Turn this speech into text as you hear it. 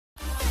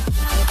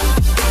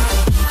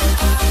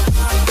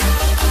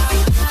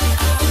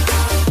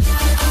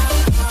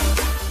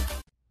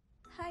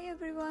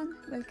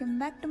welcome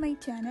back to my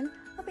channel.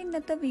 അപ്പോൾ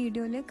ഇന്നത്തെ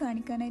വീഡിയോയിൽ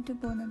കാണിക്കാനായിട്ട്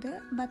പോകുന്നത്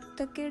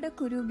ബത്തക്കയുടെ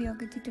കുരു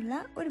ഉപയോഗിച്ചിട്ടുള്ള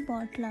ഒരു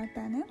ബോട്ടിൽ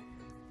ആർട്ടാണ്.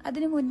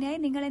 അതിനു മുന്നേ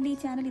നിങ്ങൾ എൻ്റെ ഈ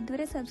ചാനൽ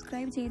ഇതുവരെ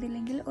സബ്സ്ക്രൈബ്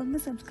ചെയ്തില്ലെങ്കിൽ ഒന്ന്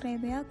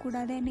സബ്സ്ക്രൈബ് ചെയ്യുക.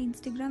 കൂടാതെ എൻ്റെ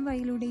ഇൻസ്റ്റഗ്രാം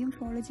വഴിയിലൂടെയും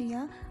ഫോളോ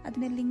ചെയ്യുക.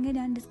 അതിൻ്റെ ലിങ്ക്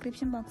ഞാൻ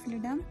ഡിസ്ക്രിപ്ഷൻ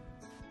ബോക്സിലിടാം.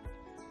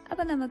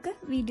 അപ്പോൾ നമുക്ക്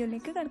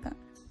വീഡിയോയിലേക്ക് കിടക്കാം.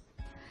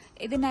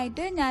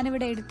 ഇതിനായിട്ട്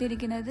ഞാനിവിടെ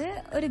എടുത്തിരിക്കുന്നത്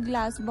ഒരു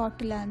ഗ്ലാസ്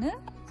ബോട്ടിലാണ്.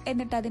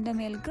 എന്നിട്ട് അതിൻ്റെ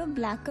മേലേക്ക്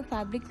ബ്ലാക്ക്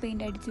ഫാബ്രിക്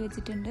പെയിൻറ് അടിച്ചു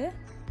വെച്ചിട്ടുണ്ട്.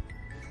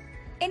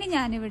 ഇനി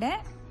ഞാനിവിടെ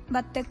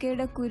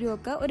ബത്തക്കയുടെ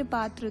കുരുവൊക്കെ ഒരു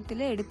പാത്രത്തിൽ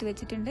എടുത്തു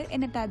വെച്ചിട്ടുണ്ട്.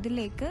 എന്നിട്ട്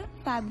അതിലേക്ക്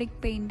ഫാബ്രിക്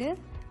പെയിൻറ്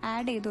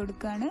ആഡ് ചെയ്ത്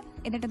കൊടുക്കുകയാണ്.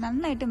 എന്നിട്ട്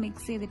നന്നായിട്ട്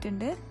മിക്സ്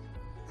ചെയ്തിട്ടുണ്ട്.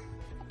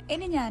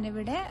 ഇനി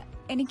ഞാനിവിടെ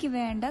എനിക്ക്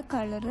വേണ്ട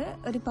കളറ്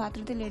ഒരു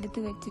പാത്രത്തിൽ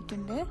എടുത്ത്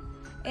വെച്ചിട്ടുണ്ട്.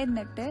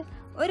 എന്നിട്ട്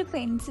ഒരു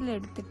പെൻസിൽ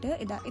എടുത്തിട്ട്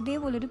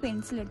ഇതേപോലൊരു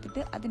പെൻസിൽ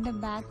എടുത്തിട്ട് അതിൻ്റെ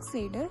ബാക്ക്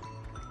സൈഡ്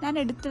ഞാൻ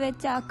എടുത്തു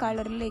വെച്ച ആ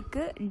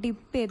കളറിലേക്ക്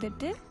ഡിപ്പ്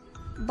ചെയ്തിട്ട്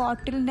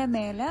ബോട്ടിലിൻ്റെ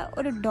മേലെ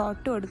ഒരു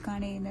ഡോട്ട്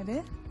കൊടുക്കുകയാണ് ചെയ്യുന്നത്.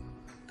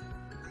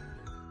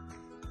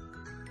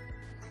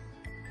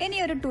 ഇനി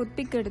ഒരു ടൂത്ത്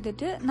പിക്ക്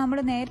എടുത്തിട്ട് നമ്മൾ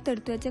നേരത്തെ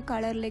എടുത്തു വെച്ച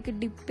കളറിലേക്ക്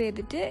ഡിപ്പ്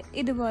ചെയ്തിട്ട്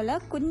ഇതുപോലെ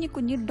കുഞ്ഞു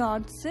കുഞ്ഞു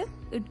ഡോട്ട്സ്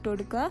ഇട്ട്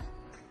കൊടുക്കുക.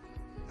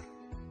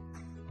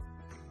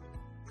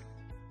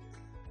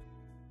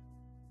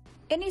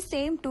 ഇനി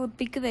സെയിം ടൂത്ത്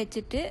പിക്ക്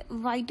വെച്ചിട്ട്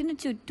വൈറ്റിന്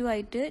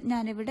ചുറ്റുമായിട്ട്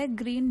ഞാനിവിടെ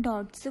ഗ്രീൻ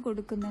ഡോട്ട്സ്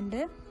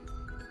കൊടുക്കുന്നുണ്ട്.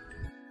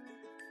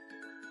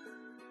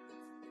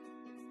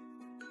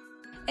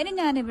 ഇനി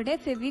ഞാനിവിടെ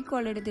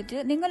ഫെവിക്കോൾ എടുത്തിട്ട്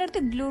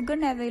നിങ്ങളടുത്ത് ഗ്ലൂഗൺ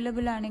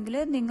അവൈലബിൾ ആണെങ്കിൽ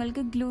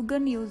നിങ്ങൾക്ക്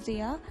ഗ്ലൂഗൺ യൂസ്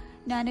ചെയ്യാം.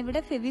 ഞാനിവിടെ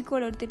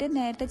ഫെവിക്കോൾ എടുത്തിട്ട്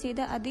നേരത്തെ ചെയ്ത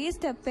അതേ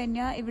സ്റ്റെപ്പ്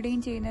തന്നെയാണ് ഇവിടെയും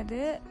ചെയ്യുന്നത്.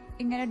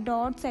 ഇങ്ങനെ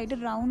ഡോട്ട്സ് ആയിട്ട്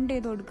റൗണ്ട്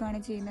ചെയ്ത് കൊടുക്കുകയാണ്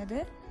ചെയ്യുന്നത്.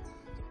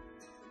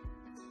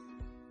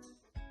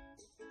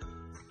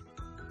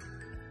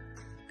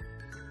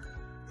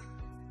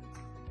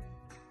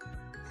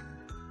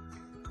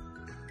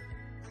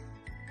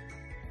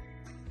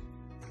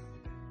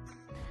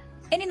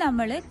 ഇനി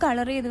നമ്മൾ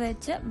കളർ ചെയ്ത്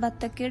വെച്ച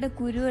ബത്തക്കയുടെ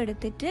കുരു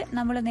എടുത്തിട്ട്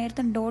നമ്മൾ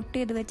നേരത്തെ ഡോട്ട്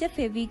ചെയ്ത് വെച്ച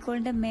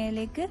ഫെവിക്കോളിന്റെ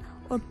മേലേക്ക്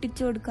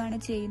ഒട്ടിച്ചു കൊടുക്കുകയാണ്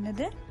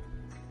ചെയ്യുന്നത്.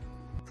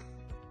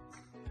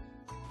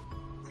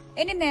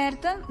 ഇനി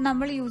നേരത്തെ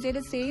നമ്മൾ യൂസ് ചെയ്ത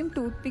സെയിം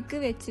ടൂത്ത് പിക്ക്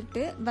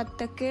വെച്ചിട്ട്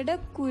ബത്തക്കയുടെ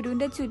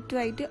കുരുവിന്റെ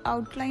ചുറ്റുമായിട്ട്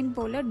ഔട്ട്ലൈൻ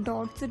പോലെ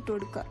ഡോട്ട്സ് ഇട്ട്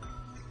കൊടുക്കുക.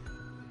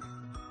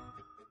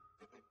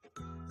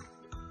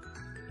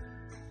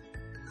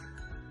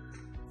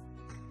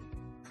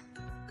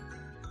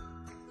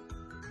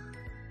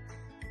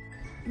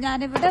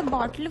 ഞാനിവിടെ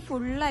ബോട്ടിൽ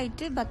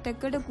ഫുള്ളായിട്ട്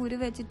ബത്തക്കയുടെ കുരു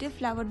വെച്ചിട്ട്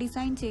ഫ്ലവർ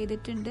ഡിസൈൻ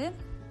ചെയ്തിട്ടുണ്ട്.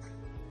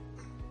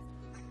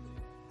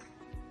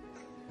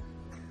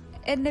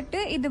 എന്നിട്ട്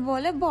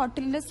ഇതുപോലെ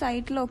ബോട്ടിലിന്റെ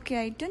സൈഡിലൊക്കെ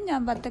ആയിട്ട്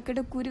ഞാൻ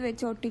ബത്തക്കയുടെ കുരു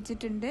വെച്ച്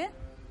ഒട്ടിച്ചിട്ടുണ്ട്.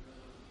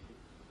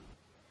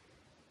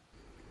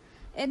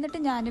 എന്നിട്ട്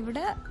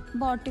ഞാനിവിടെ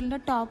ബോട്ടിലിന്റെ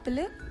ടോപ്പിൽ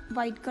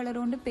വൈറ്റ് കളർ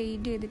കൊണ്ട്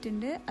പെയിന്റ്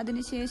ചെയ്തിട്ടുണ്ട്.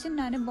 അതിനുശേഷം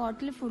ഞാൻ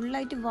ബോട്ടിൽ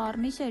ഫുള്ളായിട്ട്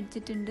വാർണിഷ്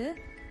അടിച്ചിട്ടുണ്ട്.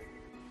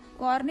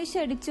 വാർണിഷ്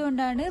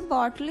അടിച്ചുകൊണ്ടാണ്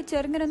ബോട്ടിൽ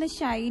ചെറുങ്ങനെ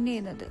ഷൈൻ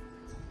ചെയ്യുന്നത്.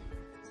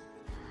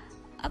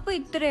 അപ്പോൾ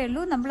ഇത്രയേ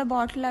ഉള്ളൂ, നമ്മളെ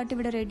ബോട്ടിലായിട്ട്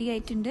ഇവിടെ റെഡി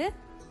ആയിട്ടുണ്ട്.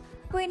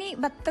 അപ്പോൾ ഇനി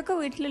ബത്തക്ക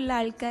വീട്ടിലുള്ള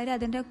ആൾക്കാർ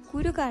അതിൻ്റെ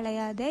കുരു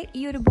കളയാതെ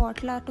ഈ ഒരു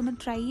ബോട്ടിൽ ആർട്ട് ഒന്ന്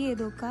ട്രൈ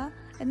ചെയ്ത് നോക്കുക.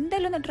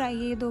 എന്തായാലും ഒന്ന് ട്രൈ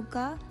ചെയ്ത്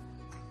നോക്കുക.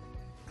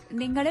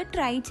 നിങ്ങൾ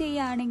ട്രൈ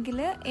ചെയ്യുകയാണെങ്കിൽ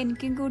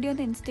എനിക്കും കൂടി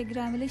ഒന്ന്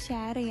ഇൻസ്റ്റഗ്രാമിൽ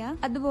ഷെയർ ചെയ്യാം.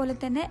 അതുപോലെ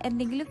തന്നെ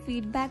എന്തെങ്കിലും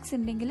ഫീഡ്ബാക്സ്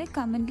ഉണ്ടെങ്കിൽ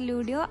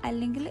കമൻറ്റിലൂടെയോ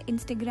അല്ലെങ്കിൽ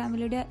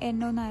ഇൻസ്റ്റഗ്രാമിലൂടെയോ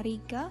എന്നെ ഒന്ന്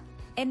അറിയിക്കുക.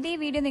 എൻ്റെ ഈ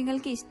വീഡിയോ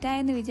നിങ്ങൾക്ക്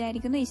ഇഷ്ടമായെന്ന്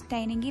വിചാരിക്കുന്നു.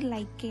 ഇഷ്ടമായെങ്കിൽ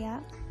ലൈക്ക്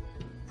ചെയ്യുക.